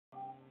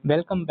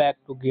Welcome back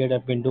to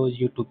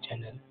GearUpWindows YouTube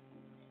channel.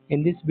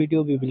 In this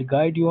video, we will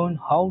guide you on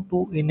how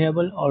to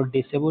enable or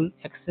disable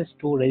access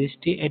to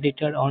Registry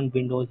Editor on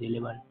Windows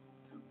 11.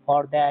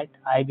 For that,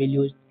 I will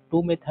use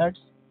two methods.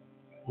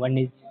 One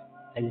is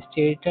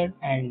Registry Editor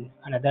and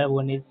another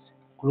one is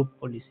Group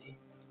Policy.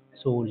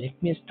 So let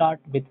me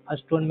start with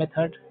first one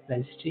method,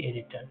 Registry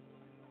Editor.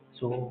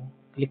 So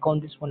click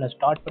on this one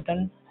Start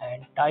button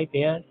and type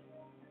here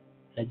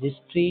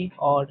Registry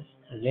or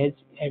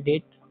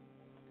Regedit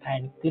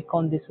and click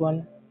on this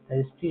one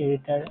Registry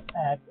Editor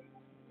app.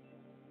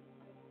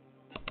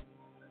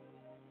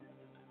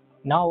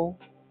 Now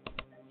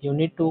you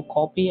need to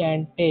copy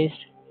and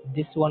paste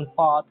this one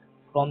path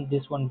from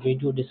this one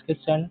video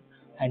description,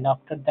 and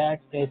after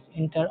that press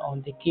enter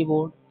on the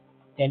keyboard.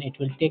 Then it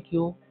will take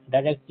you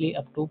directly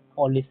up to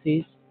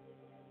policies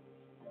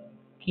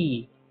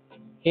key.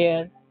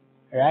 Here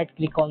right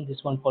click on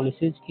this one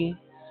policies key,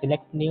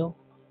 select new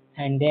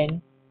and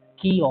then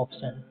key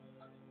option.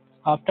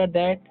 After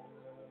that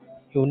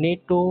you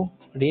need to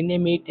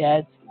rename it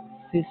as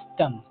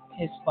system,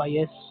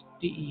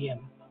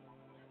 system.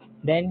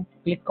 Then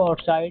click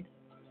outside.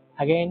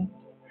 Again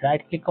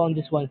right click on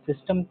this one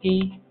system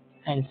key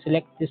and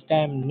select this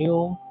time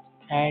new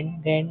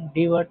and then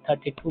divert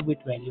 32-bit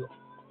value.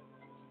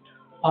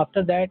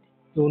 After that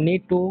you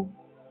need to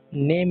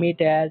name it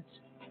as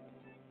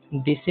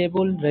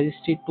disable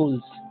registry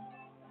tools.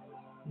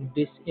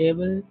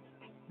 Disable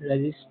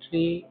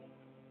registry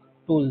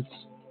tools.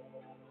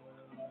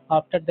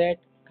 After that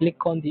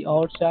click on the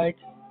outside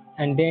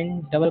and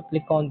then double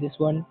click on this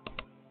one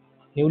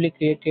newly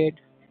created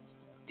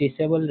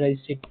disable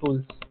registry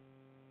tools.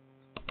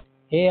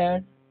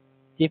 Here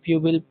if you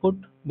will put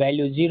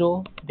value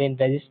 0, then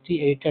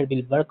registry editor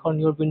will work on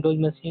your Windows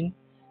machine,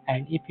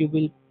 and if you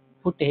will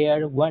put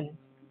here 1,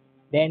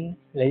 then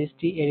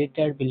registry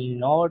editor will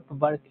not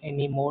work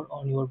anymore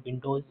on your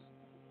Windows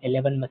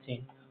 11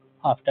 machine.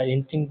 After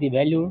entering the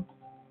value,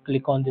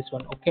 click on this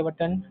one OK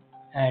button,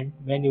 and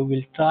when you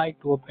will try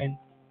to open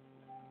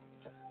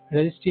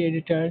registry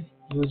editor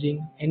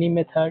using any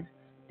method,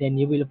 then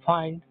you will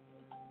find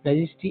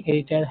registry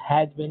editor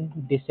has been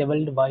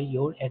disabled by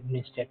your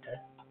administrator.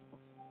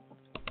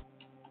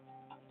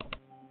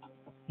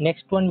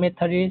 Next one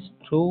method is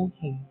through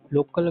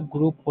local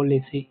group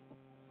policy.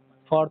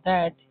 For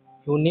that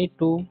you need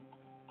to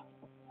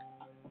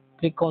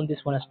click on this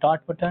one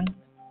start button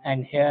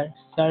and here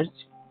search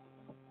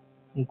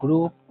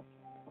group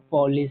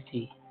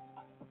policy,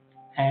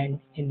 and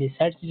in the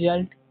search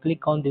result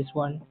click on this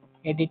one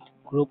edit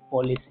group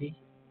policy.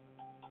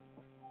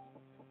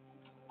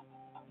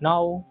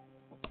 Now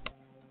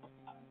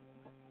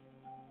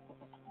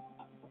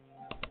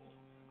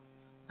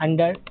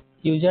under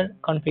user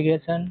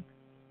configuration,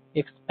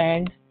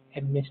 expand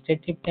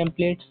administrative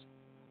templates,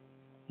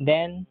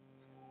 then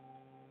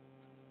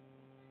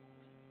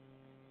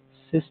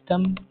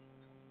system.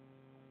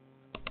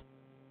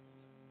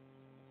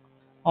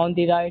 On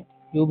the right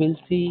you will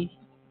see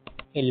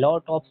a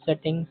lot of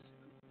settings.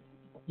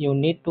 You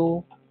need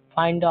to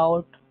find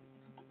out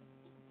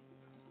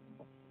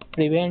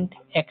prevent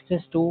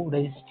access to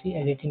registry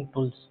editing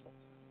tools.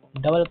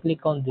 Double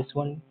click on this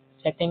one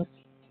settings,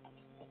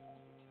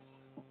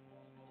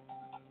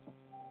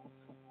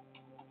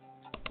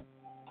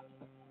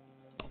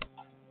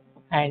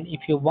 and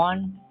if you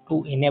want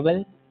to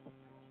enable,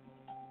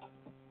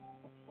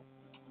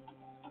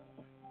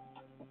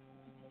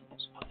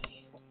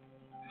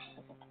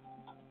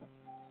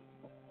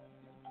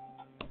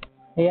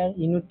 here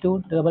you need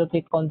to double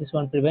click on this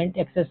one prevent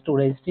access to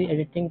registry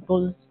editing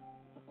tools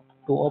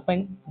to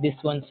open this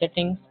one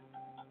settings.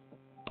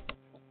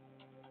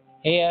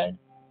 Here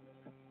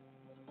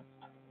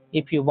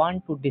if you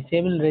want to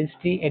disable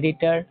registry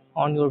editor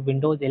on your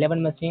Windows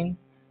 11 machine,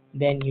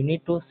 then you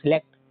need to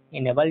select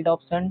enabled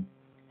option,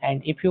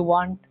 and if you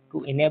want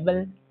to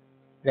enable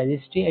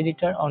registry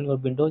editor on your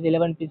Windows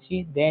 11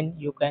 PC, then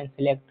you can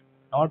select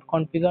not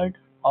configured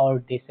or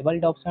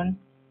disabled option.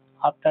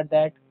 After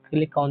that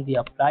click on the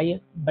apply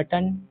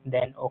button,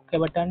 then OK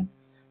button,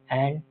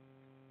 and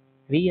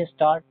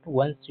restart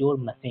once your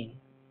machine.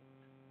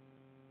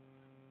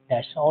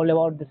 That's all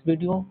about this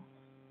video.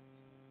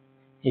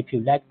 If you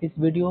like this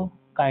video,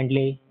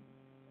 kindly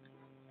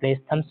press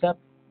thumbs up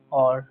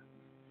or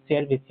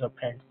share with your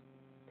friends.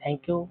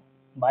 Thank you.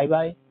 Bye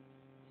bye.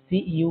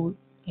 See you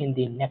in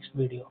the next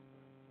video.